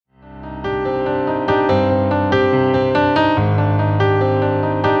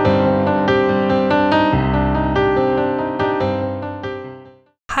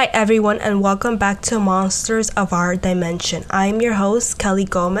everyone, and welcome back to Monsters of Our Dimension. I am your host, Kelly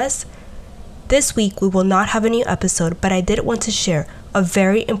Gomez. This week we will not have a new episode, but I did want to share a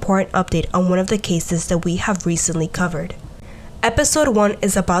very important update on one of the cases that we have recently covered. Episode 1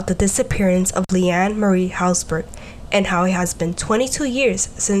 is about the disappearance of Leanne Marie Hausberg and how it has been 22 years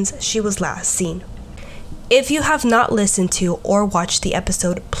since she was last seen. If you have not listened to or watched the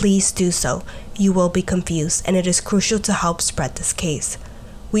episode, please do so. You will be confused, and it is crucial to help spread this case.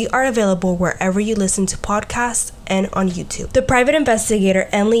 We are available wherever you listen to podcasts and on YouTube. The private investigator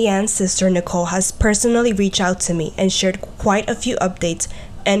and Leanne's sister Nicole has personally reached out to me and shared quite a few updates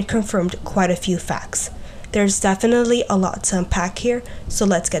and confirmed quite a few facts. There's definitely a lot to unpack here, so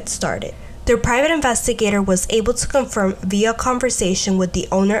let's get started. The private investigator was able to confirm via conversation with the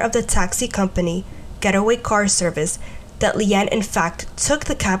owner of the taxi company, Getaway Car Service, that Leanne in fact took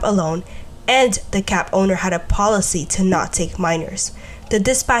the cab alone, and the cab owner had a policy to not take minors. The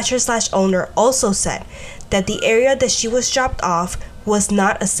dispatcher/owner also said that the area that she was dropped off was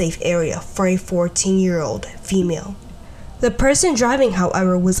not a safe area for a 14-year-old female. The person driving,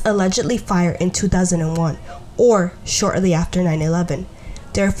 however, was allegedly fired in 2001, or shortly after 9/11.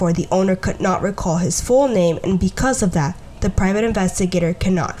 Therefore, the owner could not recall his full name, and because of that, the private investigator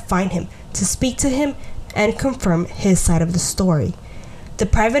cannot find him to speak to him and confirm his side of the story. The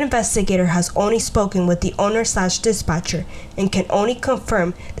private investigator has only spoken with the owner/dispatcher and can only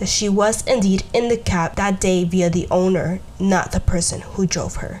confirm that she was indeed in the cab that day via the owner, not the person who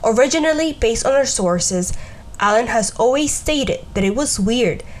drove her. Originally, based on our sources, Alan has always stated that it was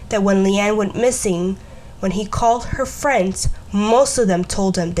weird that when Leanne went missing, when he called her friends, most of them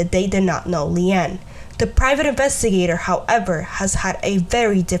told him that they did not know Leanne. The private investigator, however, has had a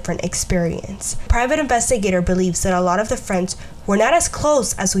very different experience. The private investigator believes that a lot of the friends were not as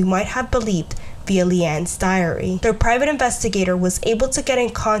close as we might have believed via Leanne's diary. The private investigator was able to get in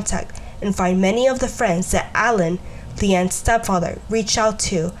contact and find many of the friends that Alan, Leanne's stepfather, reached out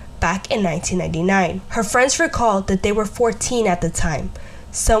to back in 1999. Her friends recalled that they were 14 at the time.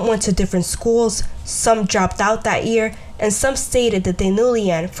 Some went to different schools, some dropped out that year, and some stated that they knew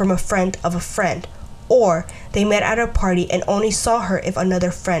Leanne from a friend of a friend, or they met at a party and only saw her if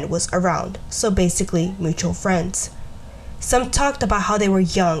another friend was around, so basically mutual friends. Some talked about how they were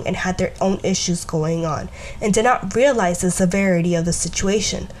young and had their own issues going on and did not realize the severity of the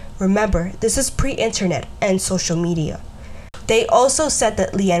situation. Remember, this is pre-internet and social media. They also said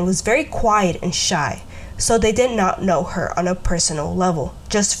that Leanne was very quiet and shy, so they did not know her on a personal level,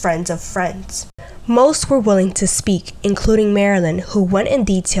 just friends of friends. Most were willing to speak, including Marilyn, who went in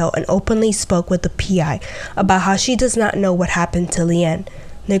detail and openly spoke with the PI about how she does not know what happened to Leanne.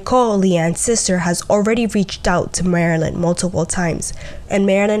 Nicole, Leanne's sister, has already reached out to Marilyn multiple times, and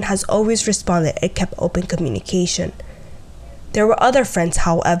Marilyn has always responded and kept open communication. There were other friends,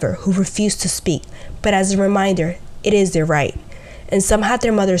 however, who refused to speak, but as a reminder, it is their right, and some had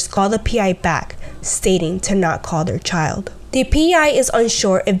their mothers call the PI back, stating to not call their child. The PI is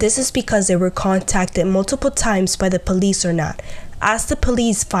unsure if this is because they were contacted multiple times by the police or not, as the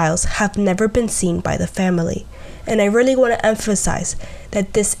police files have never been seen by the family. And I really want to emphasize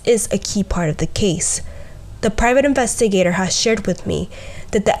that this is a key part of the case. The private investigator has shared with me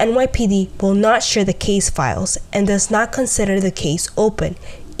that the NYPD will not share the case files and does not consider the case open,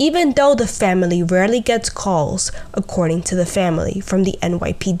 even though the family rarely gets calls, according to the family, from the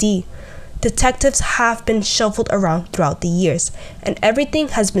NYPD. Detectives have been shuffled around throughout the years, and everything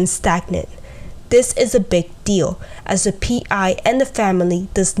has been stagnant. This is a big deal, as the PI and the family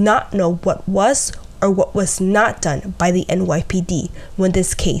does not know what was or what was not done by the NYPD when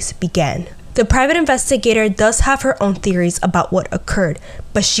this case began. The private investigator does have her own theories about what occurred,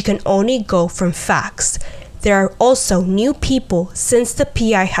 but she can only go from facts. There are also new people since the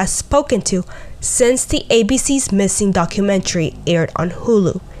PI has spoken to since the ABC's Missing documentary aired on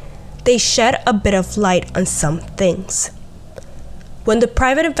Hulu. They shed a bit of light on some things. When the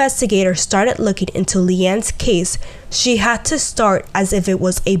private investigator started looking into Leanne's case, she had to start as if it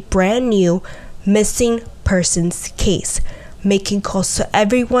was a brand new missing persons case, making calls to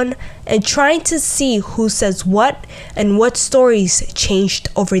everyone and trying to see who says what and what stories changed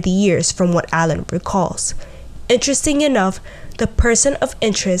over the years from what Alan recalls. Interesting enough, the person of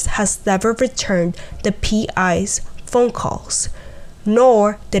interest has never returned the PI's phone calls,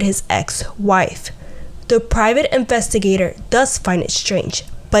 nor did his ex-wife. The private investigator does find it strange,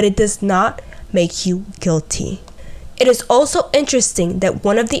 but it does not make you guilty. It is also interesting that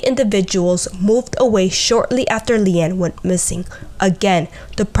one of the individuals moved away shortly after Leanne went missing. Again,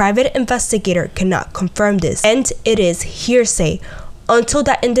 the private investigator cannot confirm this, and it is hearsay until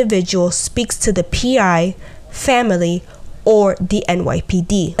that individual speaks to the PI, family, or the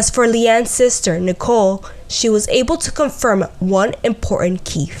NYPD. As for Leanne's sister, Nicole, she was able to confirm one important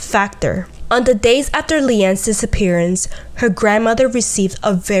key factor. On the days after Leanne's disappearance, her grandmother received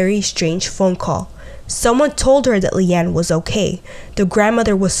a very strange phone call. Someone told her that Leanne was okay. The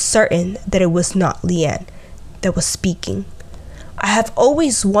grandmother was certain that it was not Leanne that was speaking. I have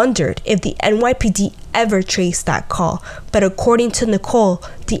always wondered if the NYPD ever traced that call, but according to Nicole,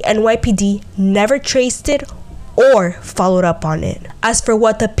 the NYPD never traced it or followed up on it. As for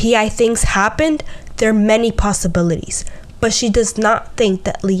what the PI thinks happened, there are many possibilities, but she does not think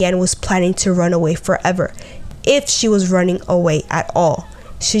that Leanne was planning to run away forever, if she was running away at all.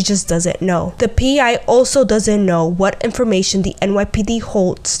 She just doesn't know. The PI also doesn't know what information the NYPD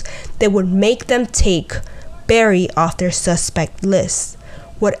holds that would make them take Barry off their suspect list.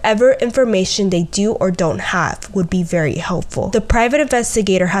 Whatever information they do or don't have would be very helpful. The private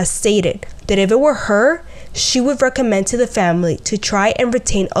investigator has stated that if it were her, she would recommend to the family to try and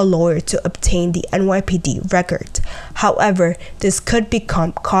retain a lawyer to obtain the NYPD records. However, this could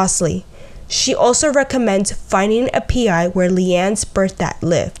become costly. She also recommends finding a PI where Leanne's birth dad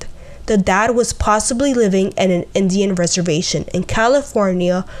lived. The dad was possibly living in an Indian reservation in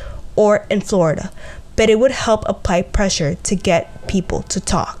California or in Florida, but it would help apply pressure to get people to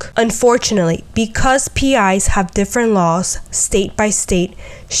talk. Unfortunately, because PIs have different laws state by state,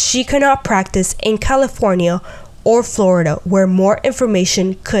 she cannot practice in California or Florida where more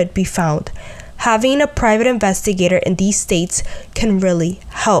information could be found. Having a private investigator in these states can really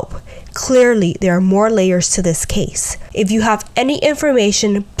help. Clearly, there are more layers to this case. If you have any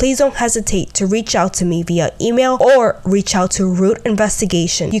information, please don't hesitate to reach out to me via email or reach out to Root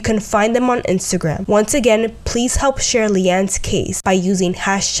Investigation. You can find them on Instagram. Once again, please help share Leanne's case by using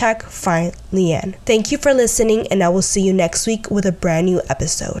 #FindLeanne. Thank you for listening, and I will see you next week with a brand new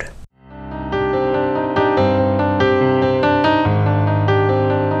episode.